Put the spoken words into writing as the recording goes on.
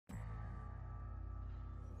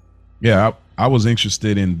Yeah, I was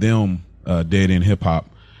interested in them, Dead End Hip Hop,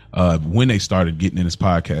 when they started getting in this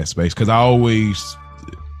podcast space, because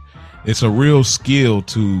it's a real skill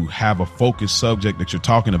to have a focused subject that you're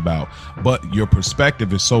talking about, but your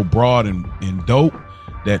perspective is so broad and dope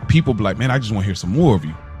that people be like, man, I just want to hear some more of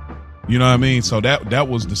you. You know what I mean? So that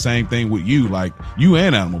was the same thing with you, like you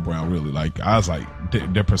and Animal Brown, really. Like I was like,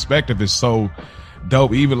 their perspective is so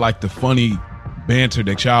dope. Even like the funny banter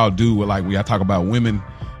that y'all do with, like, I talk about women,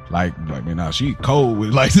 like man, nah, she cold with,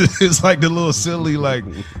 like, it's like the little silly, like,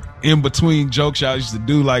 in between jokes y'all used to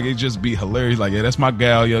do, like, it just be hilarious. Like, yeah, that's my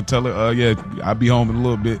gal. Yeah, tell her, yeah, I'll be home in a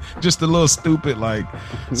little bit. Just a little stupid, like.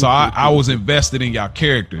 So I was invested in y'all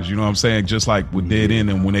characters. You know what I'm saying? Just like with Dead End,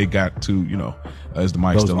 and when they got to, you know, as the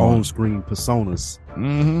mic those still on screen personas.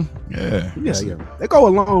 Yeah. They go a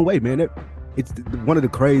long way, man. It's one of the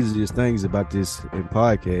craziest things about this in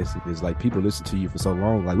podcast is, like, people listen to you for so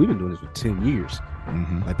long. Like, we've been doing this for 10 years.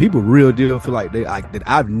 Like, people real deal feel like they, like, that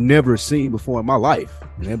I've never seen before in my life,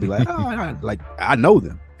 and they'll be like, oh, I know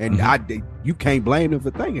them, and you can't blame them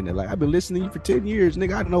for thinking that. Like, I've been listening to you for 10 years,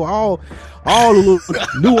 nigga. I know all the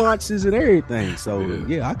little nuances and everything. So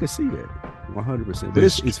yeah, I could see that 100%. But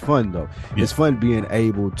it's fun though. Yeah. It's fun being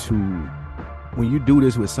able to, when you do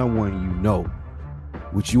this with someone you know,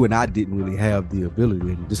 which you and I didn't really have the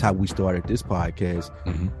ability, and this is how we started this podcast,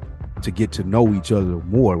 to get to know each other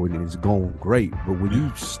more when it's going great. But when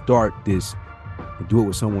you start this and do it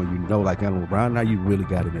with someone you know, like Animal Brown, now you really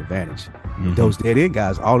got an advantage. Those Dead End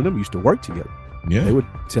guys, all of them used to work together. Yeah, they were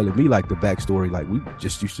telling me, like, the backstory, like, we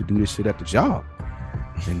just used to do this shit at the job,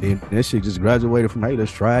 and then that shit just graduated from, hey,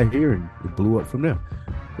 let's try it here, and it blew up from there.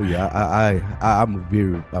 But yeah, I'm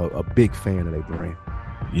a big fan of their brand.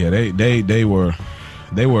 Yeah, they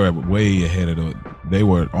were way ahead of they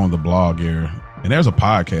were on the blog era. And there's a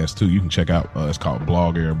podcast too you can check out. It's called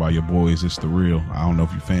Blog Era by your boys. It's The Real. I don't know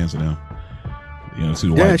if you're fans of them. You know, see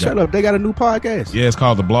the white shut up. They got a new podcast. Yeah, it's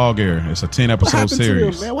called The Blog Era. It's a 10-episode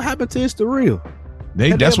series. Man, what happened to It's The Real?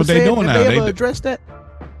 That's what they're doing now. They ever addressed that?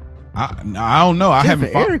 I don't know. I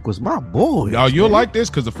haven't. Eric was my boy. Oh, you'll like this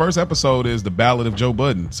because the first episode is the Ballad of Joe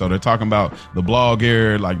Budden. So they're talking about the blog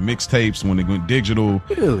era, like mixtapes when they went digital.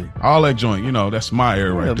 Really? All that joint. You know, that's my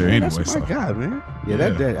era right there. Man, anyway, that's my guy, man. Yeah,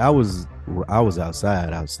 that I was outside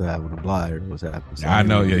when the blog era was happening. So I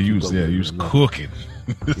know. Yeah, you was cooking.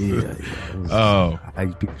 Yeah.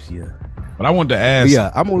 But I wanted to ask. But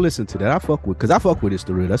yeah, I'm gonna listen to that. I fuck with It's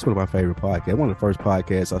The Real. That's one of my favorite podcasts. One of the first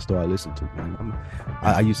podcasts I started listening to. Man,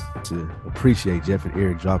 I used to appreciate Jeff and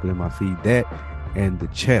Eric dropping in my feed. That and the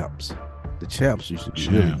Champs. The Champs used to be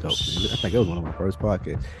really dope. I think that was one of my first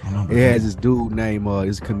podcasts. It has this dude named,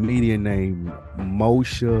 this comedian named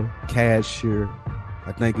Moshe Kasher,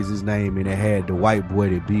 I think is his name, and it had the white boy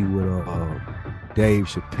that be with Dave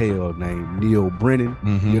Chappelle named Neil Brennan.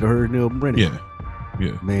 You ever heard of Neil Brennan?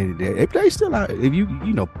 Yeah, man, they still out. If you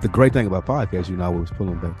know, the great thing about podcasts, you know, I was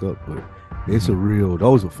pulling back up, but it's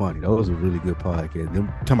those are funny. Those are really good podcasts. Them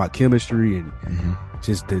talking about chemistry and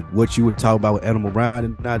just what you were talking about with Animal Brown,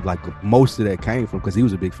 and not like most of that came from, because he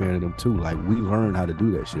was a big fan of them too. Like, we learned how to do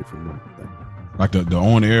that shit from them. Like the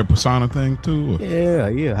on-air persona thing too? Or?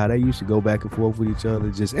 Yeah, how they used to go back and forth with each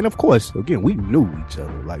other. And of course, again, we knew each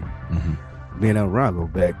other. Like, me and Ron go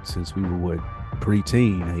back since we were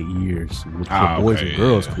preteen 8 years with the Boys and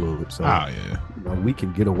Girls Club. So you know, we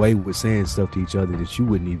can get away with saying stuff to each other that you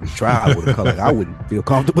wouldn't even try with a color. Like, I wouldn't feel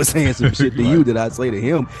comfortable saying some shit to you that I say to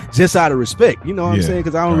him just out of respect. You know what I'm saying?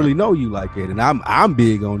 Because I don't really know you like that, and I'm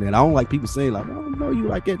big on that. I don't like people saying, like, I don't know you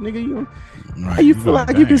like that, nigga. You know, how you feel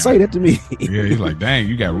like you can say that to me? Yeah, he's like, dang,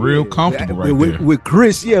 you got real comfortable right there. With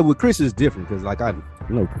Chris, with Chris is different, because, like, I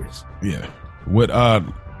know Chris. Yeah.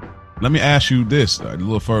 Let me ask you this a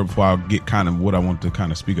little further before I get kind of what I want to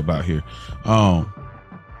kind of speak about here.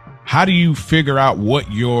 How do you figure out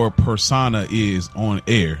what your persona is on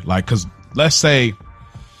air? Like, because let's say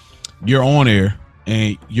you're on air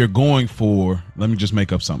and you're going for, let me just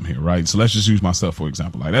make up something here, right? So let's just use myself for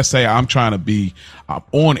example. Like, let's say I'm trying to be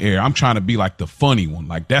on air. I'm trying to be like the funny one.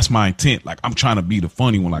 Like, that's my intent. Like, I'm trying to be the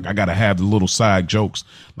funny one. Like, I got to have the little side jokes,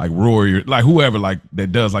 like Rory, or like whoever, like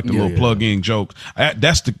that does like the little plug-in jokes.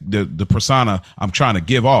 That's the persona I'm trying to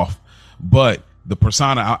give off. But the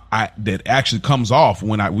persona that actually comes off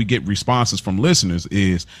when we get responses from listeners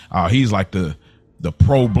is he's like the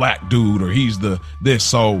pro-black dude, or he's this.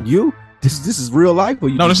 So This is real life? Or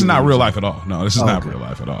no, this is not real life at all. No, this is not real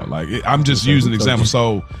life at all. Like, I'm just using an example.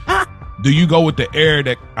 So do you go with the air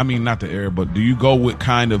that, I mean, not the air, but do you go with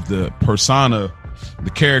kind of the persona,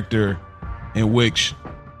 the character in which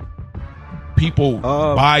people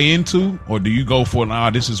buy into, or do you go for,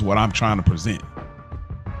 this is what I'm trying to present?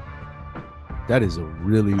 That is a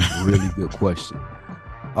really, really good question.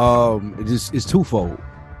 It's twofold.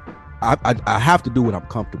 I have to do what I'm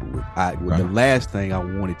comfortable with. The last thing I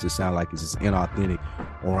want it to sound like is inauthentic,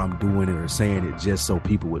 or I'm doing it or saying it just so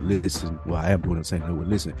people would listen. Well, I am doing it saying they would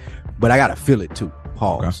listen, but I gotta feel it too.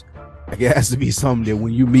 Pause. Okay. Like, it has to be something that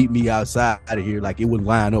when you meet me outside of here, like, it would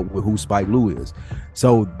line up with who Spike Lou is.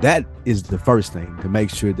 So that is the first thing, to make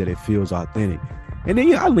sure that it feels authentic. And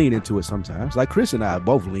then I lean into it sometimes. Like Chris and I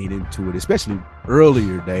both lean into it, especially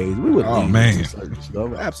earlier days. We would lean into certain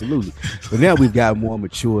stuff, absolutely. But now we've got more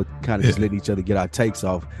mature, kind of just letting each other get our takes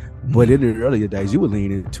off. But in the earlier days, you would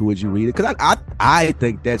lean into it, you read it, because I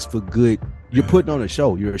think that's for good. You're putting on a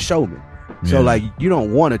show. You're a showman. So like, you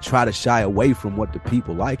don't want to try to shy away from what the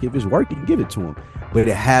people like. If it's working, give it to them. But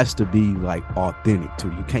it has to be like authentic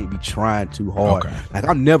too. You can't be trying too hard. Okay. Like,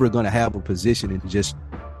 I'm never gonna have a position and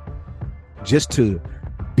just to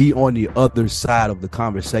be on the other side of the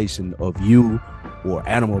conversation of you or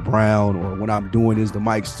Animal Brown, or when I'm doing Is the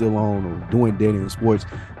Mic Still On, or doing Dead in Sports.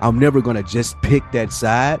 I'm never gonna just pick that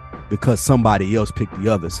side because somebody else picked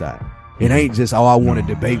the other side. It ain't just, I want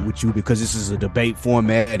to debate with you because this is a debate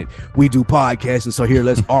format and we do podcasts, and so here,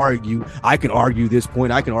 let's argue. I can argue this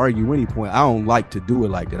point. I can argue any point. I don't like to do it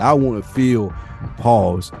like that. I want to feel,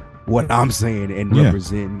 pause, what I'm saying and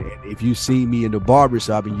representing. And if you see me in the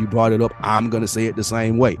barbershop and you brought it up, I'm going to say it the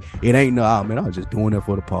same way. It ain't I was just doing it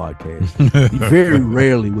for the podcast. You very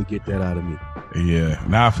rarely would get that out of me. Yeah,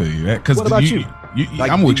 now I feel you. What about you?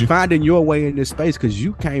 Like, I'm with you. Finding your way in this space, because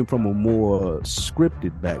you came from a more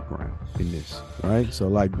scripted background in this, right? So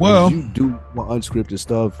like, when you do more unscripted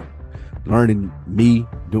stuff, learning me,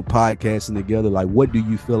 do podcasting together, like, what do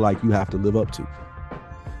you feel like you have to live up to?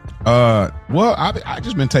 Well, I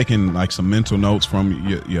just been taking like some mental notes from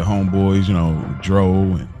your homeboys, you know, Dro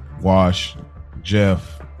and Wash,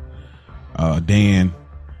 Jeff, Dan,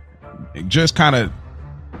 just kind of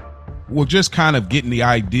getting the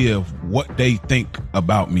idea of what they think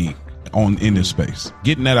about me in this space,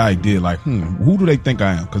 getting that idea, like, who do they think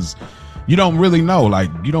I am? Because you don't really know,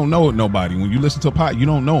 like, you don't know nobody. When you listen to a pod, you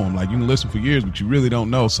don't know them. Like, you can listen for years, but you really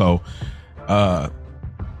don't know. So,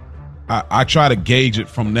 I try to gauge it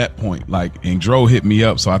from that point. Like, and Dro hit me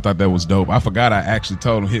up, so I thought that was dope. I forgot I actually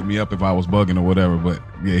told him hit me up if I was bugging or whatever, but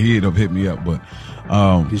yeah, he ended up hitting me up. But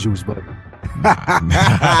because you was bugging.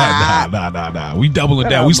 Nah. We doubling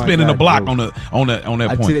down. We spinning the block on that point.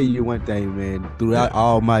 I tell you one thing, man. Throughout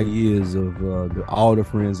all my years of all the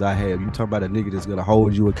friends I have, you talk about a nigga that's gonna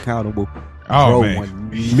hold you accountable. Oh,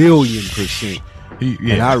 man. 1,000,000%.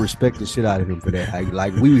 And I respect the shit out of him for that.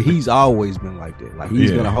 He's always been like that. Like,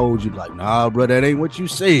 he's gonna hold you like, nah, bro, that ain't what you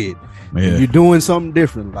said. You're doing something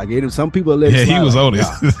different. Like, some people let he was on it.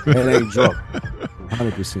 That ain't drunk.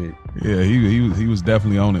 100%. Yeah, he was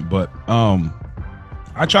definitely on it. But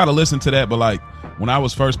I try to listen to that. But like, when I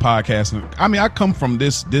was first podcasting, I mean, I come from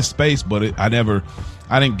this space, but I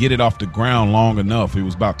didn't get it off the ground long enough. It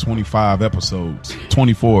was about 25 episodes,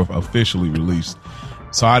 24 officially released.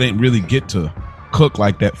 So I didn't really get to cook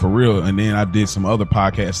like that for real. And then I did some other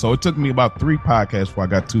podcasts. So it took me about 3 podcasts before I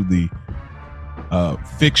got to the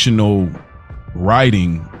fictional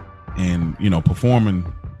writing and, you know,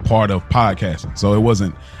 performing part of podcasting. So it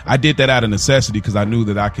wasn't, I did that out of necessity because I knew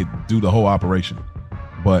that I could do the whole operation.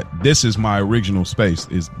 But this is my original space,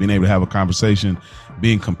 is being able to have a conversation,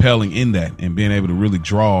 being compelling in that, and being able to really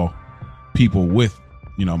draw people with,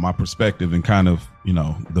 you know, my perspective and kind of, you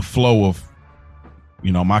know, the flow of,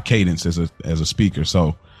 you know, my cadence as a speaker.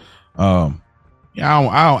 So, I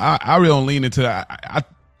really don't lean into that.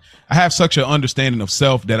 I have such an understanding of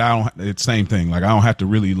self that it's same thing. Like, I don't have to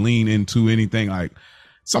really lean into anything. Like,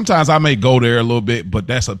 sometimes I may go there a little bit, but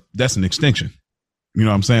that's an extension. You know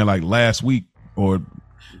what I'm saying? Like, last week, or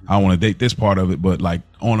I don't want to date this part of it, but like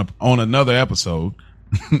on another episode,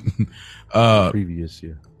 on a previous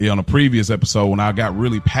episode, when I got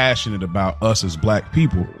really passionate about us as Black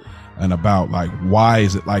people and about like, why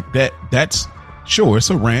is it like that? That's sure, it's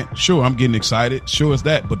a rant. Sure, I'm getting excited. Sure, it's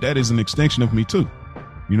that, but that is an extension of me too.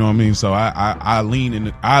 You know what I mean? So I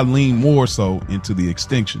lean more so into the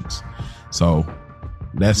extensions. So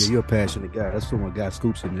that's, you're a passionate guy. That's when guy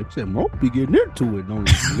scoops in there. He said, "Won't be getting into it, don't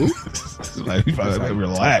you?" Like, you probably like,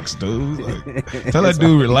 relax, dude. Like, tell that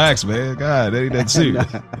dude relax, man. God, that ain't that serious.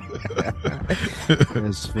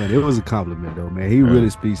 That's funny. It was a compliment, though, man. He really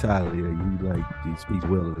speaks highly of you. Like, he speaks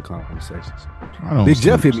well in the conversations. Big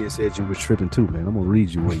Jeff hit me and said you was tripping too, man. I'm gonna read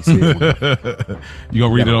you what he said. You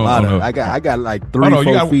gonna read it on? I got like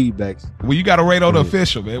 3-4 feedbacks. Well, you got to rate on the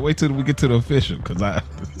official, man. Wait till we get to the official, because okay,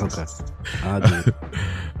 I'll do it.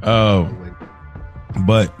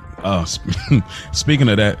 But speaking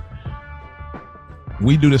of that,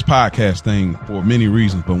 we do this podcast thing for many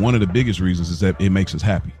reasons, but one of the biggest reasons is that it makes us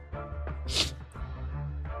happy.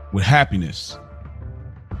 With happiness,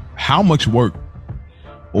 how much work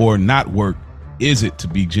or not work is it to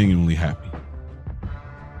be genuinely happy?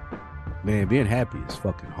 Man, being happy is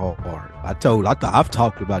fucking hard. I've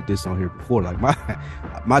talked about this on here before. Like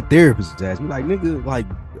my therapist asked me, like, nigga, like,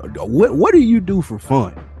 what do you do for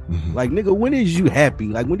fun? Mm-hmm. Like, nigga, when is you happy?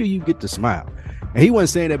 Like, when do you get to smile? And he wasn't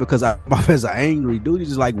saying that because my friend's an angry dude. He's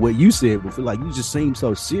just like what you said before. Like, you just seem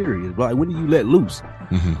so serious. But like, when do you let loose?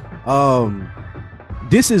 Mm-hmm.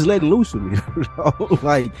 This is letting loose with me.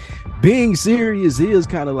 Like, being serious is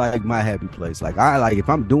kind of like my happy place. Like, if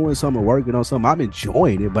I'm doing something, working on something, I'm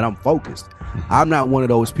enjoying it, but I'm focused. Mm-hmm. I'm not one of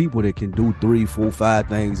those people that can do 3, 4, 5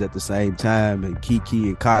 things at the same time and kiki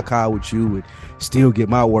and kaka with you and still get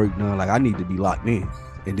my work done. Like, I need to be locked in.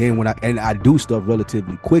 And then I do stuff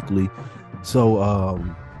relatively quickly, so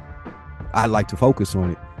I like to focus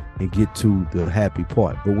on it and get to the happy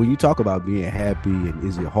part. But when you talk about being happy and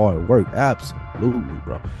is it hard work, absolutely,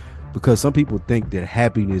 bro. Because some people think that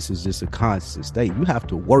happiness is just a constant state. You have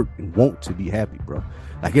to work and want to be happy, bro.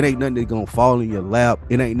 Like, it ain't nothing that's gonna fall in your lap.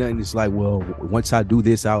 It ain't nothing that's like, well, once I do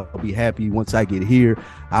this, I'll be happy. Once I get here,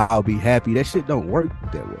 I'll be happy. That shit don't work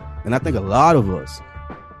that way. And I think a lot of us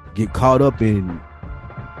get caught up in,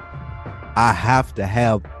 I have to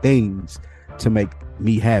have things to make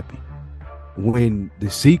me happy. When the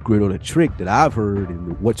secret or the trick that I've heard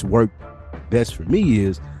and what's worked best for me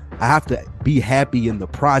is I have to be happy in the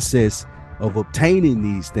process of obtaining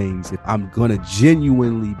these things if I'm gonna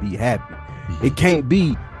genuinely be happy. Mm-hmm. It can't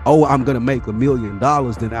be, oh, I'm gonna make $1 million,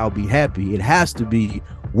 then I'll be happy. It has to be,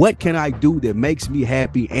 what can I do that makes me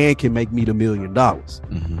happy and can make me the $1 million?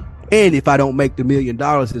 Mm-hmm. And if I don't make the $1 million,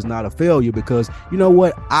 it's not a failure because, you know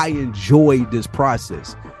what, I enjoyed this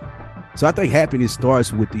process. So I think happiness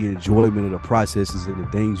starts with the enjoyment of the processes and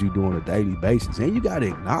the things you do on a daily basis. And you got to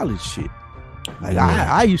acknowledge shit. Like,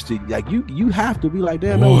 I used to, like, you have to be like,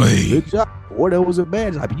 damn, that was a good job or that was a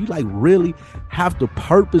bad job. You like really have to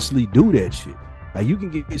purposely do that shit. Like, you can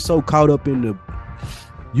get so caught up in the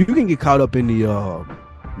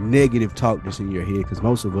negative talk that's in your head because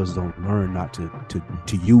most of us don't learn not to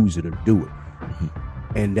use it or do it. Mm-hmm.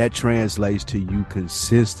 And that translates to you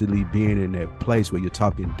consistently being in that place where you're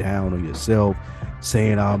talking down on yourself,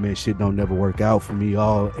 saying, oh man, shit don't never work out for me,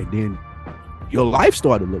 and then your life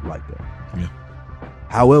started to look like that. Yeah.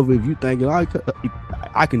 However, if you think, I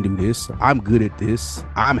can do this, I'm good at this,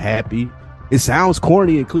 I'm happy. It sounds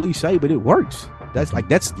corny and cliche, but it works. That's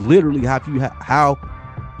literally how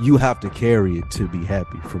you have to carry it to be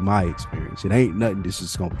happy, from my experience. It ain't nothing that's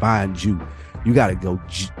just gonna find you. You gotta go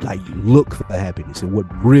look for the happiness and what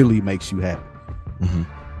really makes you happy. Mm-hmm.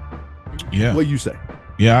 Yeah. What you say?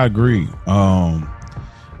 Yeah, I agree.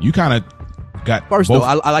 You kind of got first both.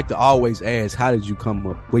 Though. I like to always ask, how did you come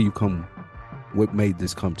up? Where you come? What made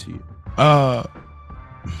this come to you?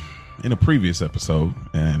 In a previous episode,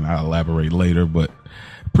 and I'll elaborate later. But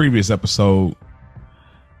previous episode,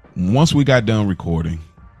 once we got done recording,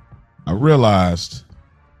 I realized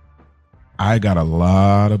I got a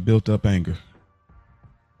lot of built up anger.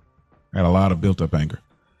 And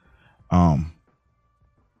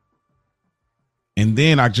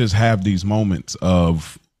then I just have these moments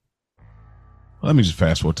of, let me just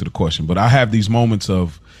fast forward to the question, but I have these moments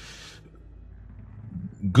of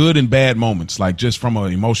good and bad moments, like just from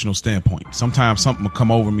an emotional standpoint. Sometimes something will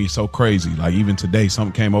come over me so crazy. Like even today,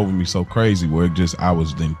 something came over me so crazy where I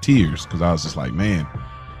was in tears because I was just like, man,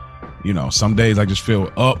 you know, some days I just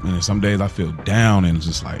feel up and some days I feel down, and it's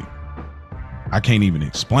just like, I can't even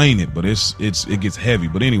explain it, but it gets heavy.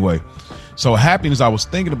 But anyway, so happiness, I was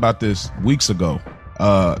thinking about this weeks ago,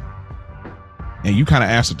 and you kind of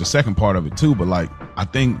answered the second part of it too. But like, I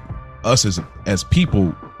think us as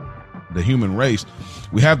people, the human race,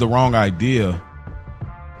 we have the wrong idea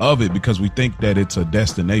of it because we think that it's a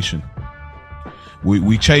destination.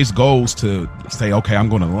 We chase goals to say, okay, I'm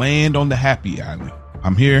going to land on the happy island.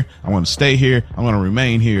 I'm here. I want to stay here. I'm going to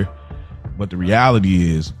remain here. But the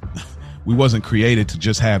reality is we wasn't created to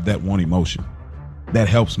just have that one emotion. That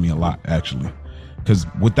helps me a lot, actually, because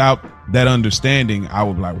without that understanding, I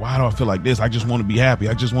would be like, why do I feel like this? I just want to be happy.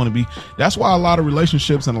 I just want to be. That's why a lot of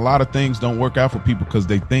relationships and a lot of things don't work out for people, because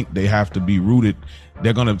they think they have to be rooted.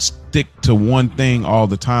 They're going to stick to one thing all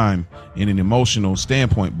the time in an emotional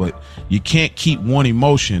standpoint. But you can't keep one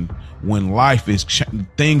emotion when life is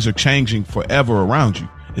things are changing forever around you.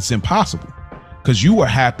 It's impossible, because you were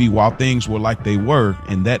happy while things were like they were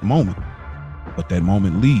in that moment. But that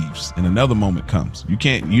moment leaves and another moment comes.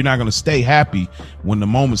 You're not going to stay happy when the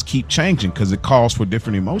moments keep changing, because it calls for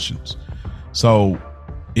different emotions. So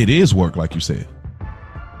it is work, like you said.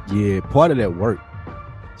 Yeah, part of that work.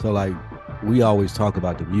 So like we always talk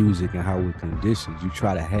about the music and how we're conditioned. You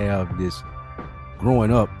try to have this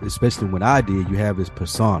growing up, especially when I did, you have this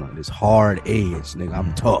persona, this hard edge, nigga.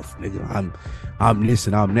 I'm tough, nigga. I'm this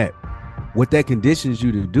and I'm that. What that conditions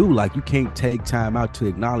you to do, like you can't take time out to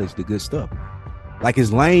acknowledge the good stuff. Like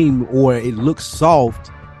it's lame or it looks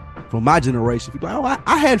soft from my generation. People like, oh,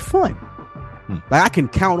 I had fun. Like I can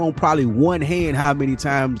count on probably one hand how many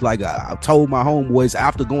times like I told my homeboys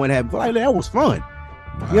after going to have like that was fun. Wow.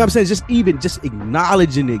 You know what I'm saying? Just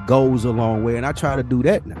acknowledging it goes a long way, and I try to do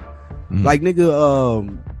that now. Like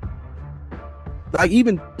nigga, like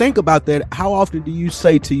even think about that. How often do you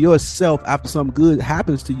say to yourself after something good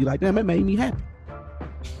happens to you, like, damn, it made me happy?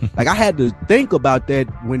 Like I had to think about that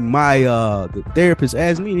when my the therapist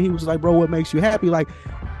asked me, and he was like, bro, what makes you happy? Like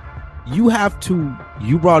you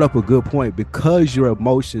brought up a good point, because your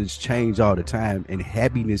emotions change all the time and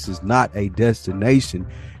happiness is not a destination.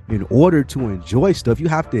 In order to enjoy stuff, you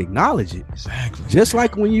have to acknowledge it. Exactly. Just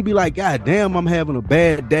like when you be like, God damn, I'm having a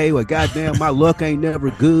bad day, or God damn, my luck ain't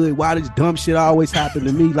never good. Why does dumb shit always happen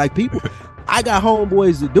to me? Like people, I got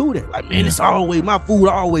homeboys that do that. Like, man, it's always my food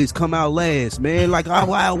always come out last, man. Like,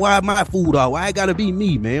 why my food all? Why it gotta be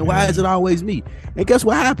me, man? Why is it always me? And guess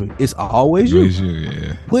what happened? It's always you.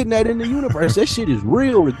 Yeah. Putting that in the universe, that shit is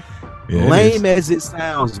real. Yeah, lame as it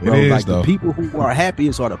sounds, bro. Like though. The people who are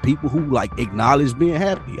happiest are the people who like acknowledge being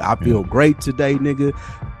happy. I feel great today, nigga.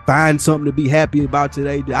 Find something to be happy about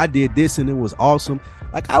today. I did this and it was awesome.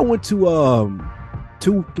 Like I went to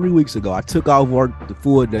 2-3 weeks ago. I took off work the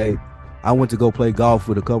full day. I went to go play golf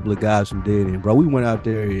with a couple of guys from Dead End, bro. We went out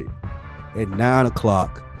there at 9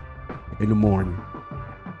 o'clock in the morning.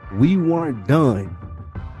 We weren't done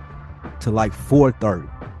till like 4:30.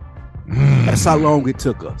 That's how long it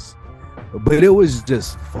took us. But it was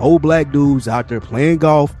just 4 black dudes out there playing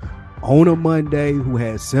golf on a Monday who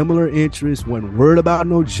had similar interests, wasn't worried about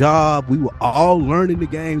no job. We were all learning the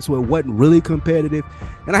game, so it wasn't really competitive.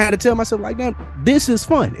 And I had to tell myself, like, damn, this is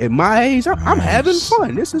fun. At my age, I'm having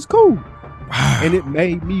fun. This is cool. Wow. And it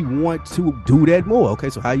made me want to do that more. Okay,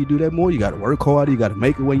 so how you do that more? You got to work harder. You got to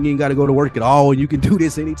make it when you ain't got to go to work at all. And you can do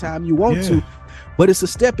this anytime you want to. But it's a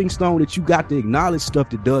stepping stone that you got to acknowledge stuff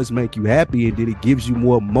that does make you happy, and then it gives you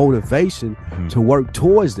more motivation to work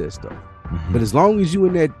towards that stuff. But as long as you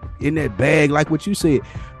in that bag, like what you said,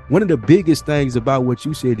 one of the biggest things about what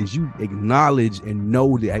you said is you acknowledge and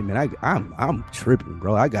know that, hey man, I'm tripping,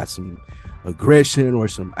 bro. I got some aggression or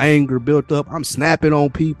some anger built up. I'm snapping on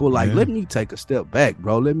people. Like, let me take a step back,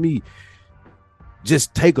 bro. Let me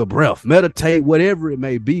just take a breath, meditate, whatever it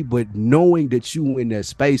may be. But knowing that you in that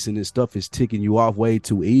space and this stuff is ticking you off way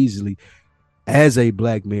too easily as a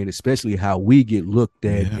black man, especially how we get looked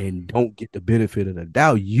at and don't get the benefit of the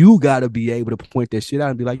doubt, you got to be able to point that shit out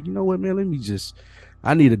and be like, you know what, man,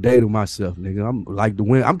 I need a day to myself, nigga. I'm like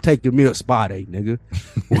I'm taking me a spa day, nigga.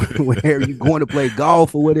 Whenever you going to play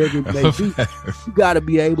golf or whatever it may be, you got to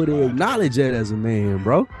be able to acknowledge that as a man,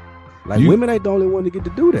 bro. Like women ain't the only one to get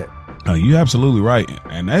to do that. You're absolutely right,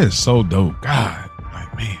 and that is so dope. God,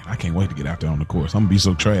 like man, I can't wait to get out there on the course. I'm gonna be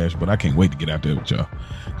so trash, but I can't wait to get out there with y'all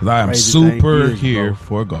because I am super here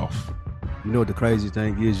for golf. You know what the crazy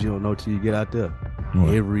thing is? You don't know till you get out there.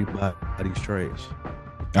 What? Everybody's trash.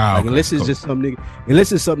 Unless it's just some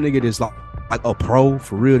nigga that's like a pro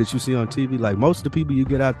for real that you see on TV. Like most of the people you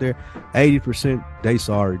get out there, 80% they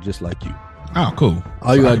sorry just like you. Oh, cool.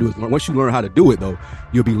 All you gotta do is once you learn how to do it though,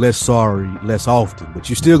 you'll be less sorry, less often, but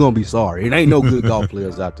you're still gonna be sorry. It ain't no good golf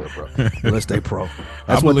players out there, bro. Unless they pro.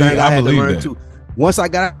 That's one thing I had to learn too. Once I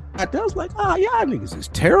got out there, I was like, y'all niggas is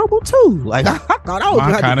terrible too. Like I thought I was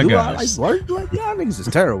gonna have to do all like work. Like y'all niggas is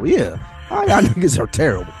terrible. Yeah. Y'all niggas are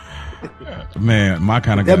terrible. Man, my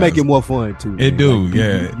kind of guys. That make it more fun too. It do,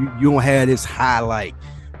 like, you don't have this high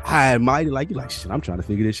and mighty, like you like shit. I'm trying to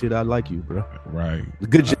figure this shit out like you, bro. Right.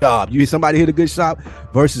 Good job. You somebody hit a good shot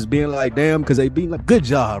versus being like, damn, because they being like, good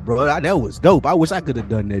job, bro. That was dope. I wish I could have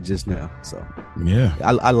done that just now. So yeah,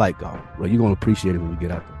 I like golf, bro. You're gonna appreciate it when you get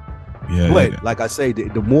out there. Yeah. But like I say,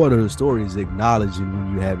 the more of the story is acknowledging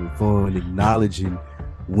when you're having fun, acknowledging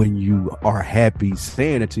when you are happy,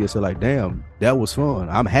 saying it to yourself like, damn, that was fun.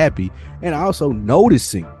 I'm happy. And also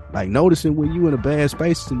noticing when you in a bad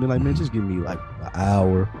space and be like, man, just give me like an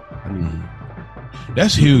hour. I mean,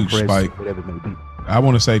 that's huge, Spike. Whatever it may be. I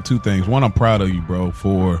want to say 2 things. One, I'm proud of you, bro,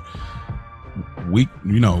 for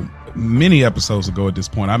many episodes ago at this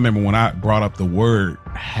point. I remember when I brought up the word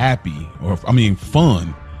happy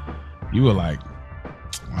fun, you were like,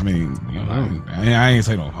 I ain't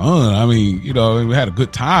say no fun. We had a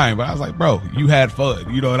good time, but I was like, bro, you had fun,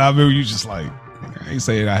 and I remember you just like, I ain't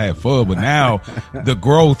saying I had fun, but now the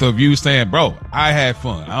growth of you saying, bro, I had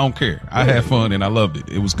fun. I don't care. I had fun and I loved it.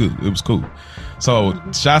 It was good. It was cool. So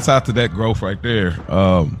shouts out to that growth right there.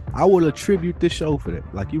 I will attribute this show for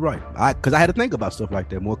that. Like, you're right. Because I had to think about stuff like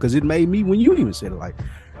that more, because it made me, when you even said it, like,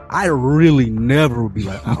 I really never would be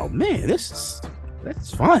like, oh man, that's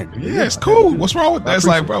fun. Yeah, it's cool. What's wrong with that? It's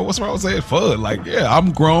like, bro, what's wrong with saying fun? Like, yeah,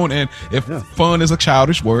 I'm grown, and if fun is a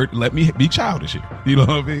childish word, let me be childish here. You know what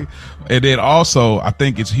I mean? And then also, I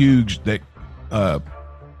think it's huge that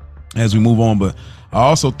as we move on, but I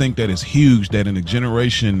also think that it's huge that in a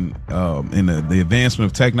generation, in the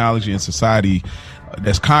advancement of technology and society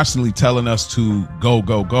that's constantly telling us to go,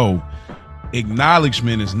 go, go,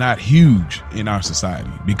 acknowledgement is not huge in our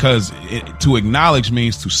society, because to acknowledge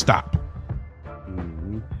means to stop.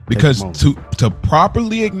 Because to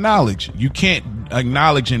properly acknowledge, you can't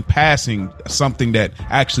acknowledge in passing something that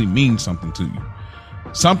actually means something to you.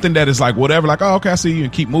 Something that is like whatever, like, oh, okay, I see you,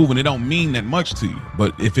 and keep moving. It don't mean that much to you.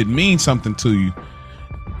 But if it means something to you,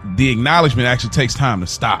 the acknowledgement actually takes time to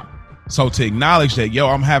stop. So to acknowledge that, yo,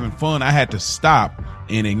 I'm having fun, I had to stop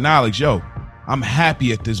and acknowledge, yo, I'm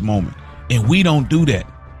happy at this moment. And we don't do that.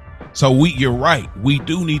 So you're right. We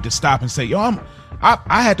do need to stop and say, yo,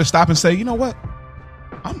 I had to stop and say, you know what?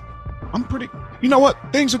 I'm pretty, you know what?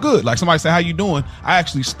 Things are good. Like somebody said, how you doing? I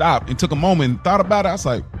actually stopped and took a moment and thought about it. I was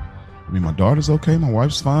like, I mean, my daughter's okay. My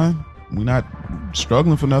wife's fine. We're not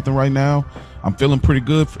struggling for nothing right now. I'm feeling pretty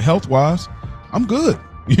good health wise. I'm good.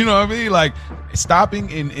 You know what I mean? Like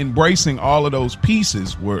stopping and embracing all of those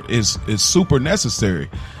pieces is super necessary,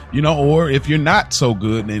 you know, or if you're not so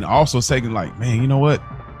good, then also saying like, man, you know what?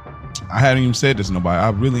 I hadn't even said this to nobody. I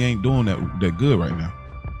really ain't doing that good right now.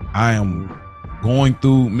 I am going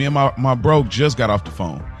through, me and my bro just got off the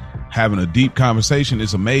phone having a deep conversation.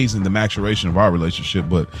 It's amazing the maturation of our relationship,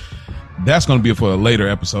 but that's going to be for a later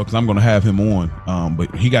episode because I'm going to have him on.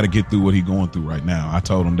 But he got to get through what he's going through right now. I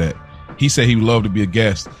told him that. He said he would love to be a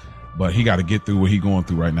guest, but he got to get through what he's going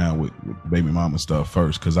through right now with baby mama stuff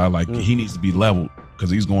first. Cause he needs to be leveled because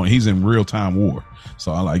he's in real time war.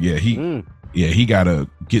 So I like, he got to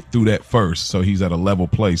get through that first. So he's at a level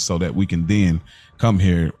place so that we can then come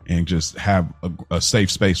here and just have a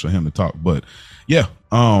safe space for him to talk. But yeah.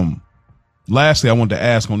 Lastly, I wanted to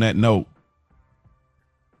ask on that note.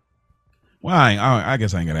 Well, I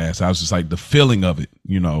guess I ain't gonna ask. I was just like the feeling of it,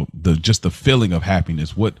 you know, just the feeling of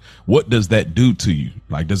happiness. What does that do to you?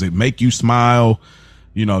 Like, does it make you smile?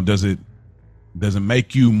 You know, does it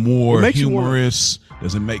make you more humorous?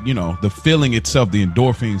 Does it make, you know, the feeling itself, the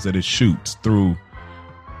endorphins that it shoots through?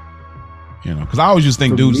 You know, because I always just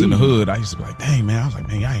think dudes in the hood. I used to be like, dang, man. I was like,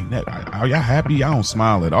 man, y'all ain't that. Are y'all happy? Y'all don't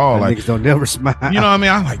smile at all. Like, niggas don't never smile. You know what I mean?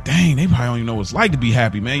 I'm like, dang, they probably don't even know what it's like to be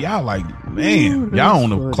happy, man. Y'all like, man, y'all on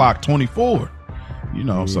the clock 24. You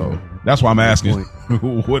know, so that's why I'm asking,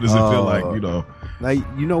 what does it feel like? You know, like,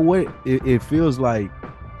 you know what? It feels like,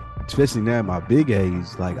 especially now at my big age,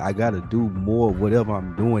 like I got to do more whatever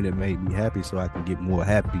I'm doing that made me happy so I can get more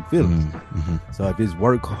happy feelings. Mm-hmm. So if it's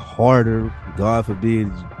work harder, God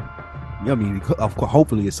forbid. I mean, of course,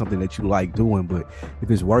 hopefully it's something that you like doing, but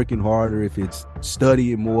if it's working harder, if it's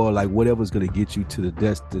studying more, like whatever's going to get you to the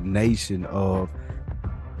destination of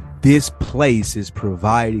this place is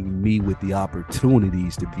providing me with the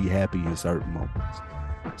opportunities to be happy in certain moments.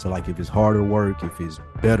 So like if it's harder work, if it's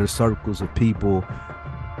better circles of people,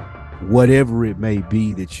 whatever it may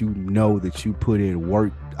be that you know that you put in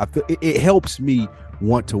work, I feel it helps me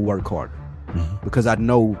want to work harder because I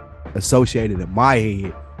know associated in my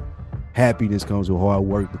head, happiness comes with hard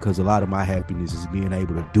work because a lot of my happiness is being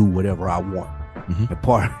able to do whatever I want. And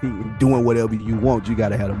part of doing whatever you want, you got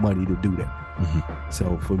to have the money to do that.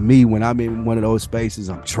 So for me, when I'm in one of those spaces,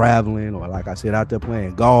 I'm traveling or like I said, out there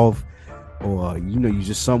playing golf or, you know, you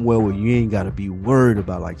just somewhere where you ain't got to be worried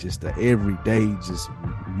about like just the everyday, just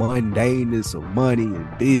mundaneness of money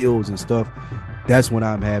and bills and stuff. That's when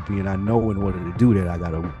I'm happy. And I know in order to do that, I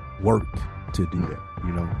got to work to do that.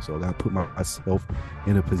 You know, so I got to put myself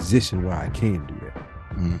in a position where I can do that.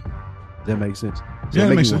 Does that make sense? So yeah,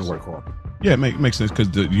 it makes sense. Work hard. Yeah, it makes sense because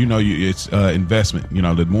you know it's investment. You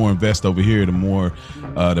know, the more invest over here, the more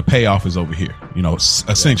the payoff is over here. You know,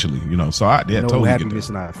 essentially. You know, so I totally happiness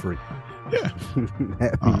get that. Not free. Yeah,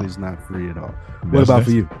 happiness not free at all. What about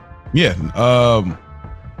for you? Yeah,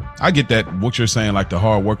 I get that. What you're saying, like the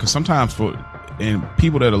hard work, because sometimes and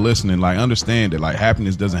people that are listening, like understand that like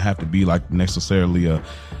happiness doesn't have to be like necessarily a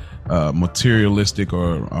materialistic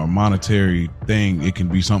or monetary thing. It can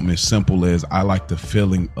be something as simple as I like the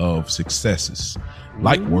feeling of successes,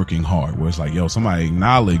 like working hard, where it's like, yo, somebody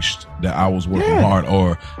acknowledged that I was working hard,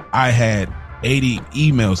 or I had 80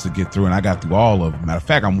 emails to get through and I got through all of them. Matter of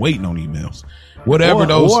fact, I'm waiting on emails. whatever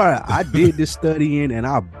those. Or I did this studying and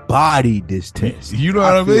I bodied this test. You know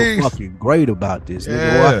what I mean? Feel fucking great about this.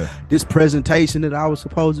 Yeah. Nigga. This presentation that I was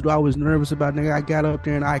supposed to do, I was nervous about. Nigga, I got up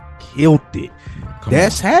there and I killed it.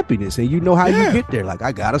 That's happiness, and you know how you get there. Like,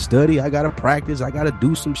 I gotta study, I gotta practice, I gotta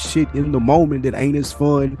do some shit in the moment that ain't as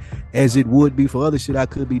fun as it would be for other shit I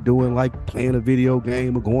could be doing, like playing a video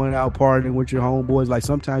game or going out partying with your homeboys. Like,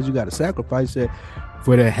 sometimes you gotta sacrifice that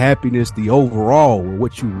for the happiness, the overall, or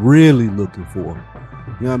what you really looking for. You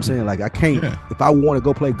know what I'm saying? Like, I can't, if I want to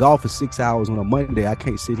go play golf for 6 hours on a Monday, I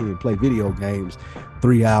can't sit here and play video games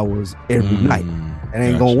 3 hours every night. It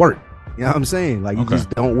ain't gonna work. You know what I'm saying? Like, you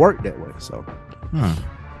just don't work that way. So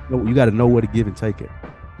you got to know where to give and take it.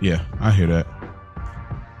 Yeah, I hear that.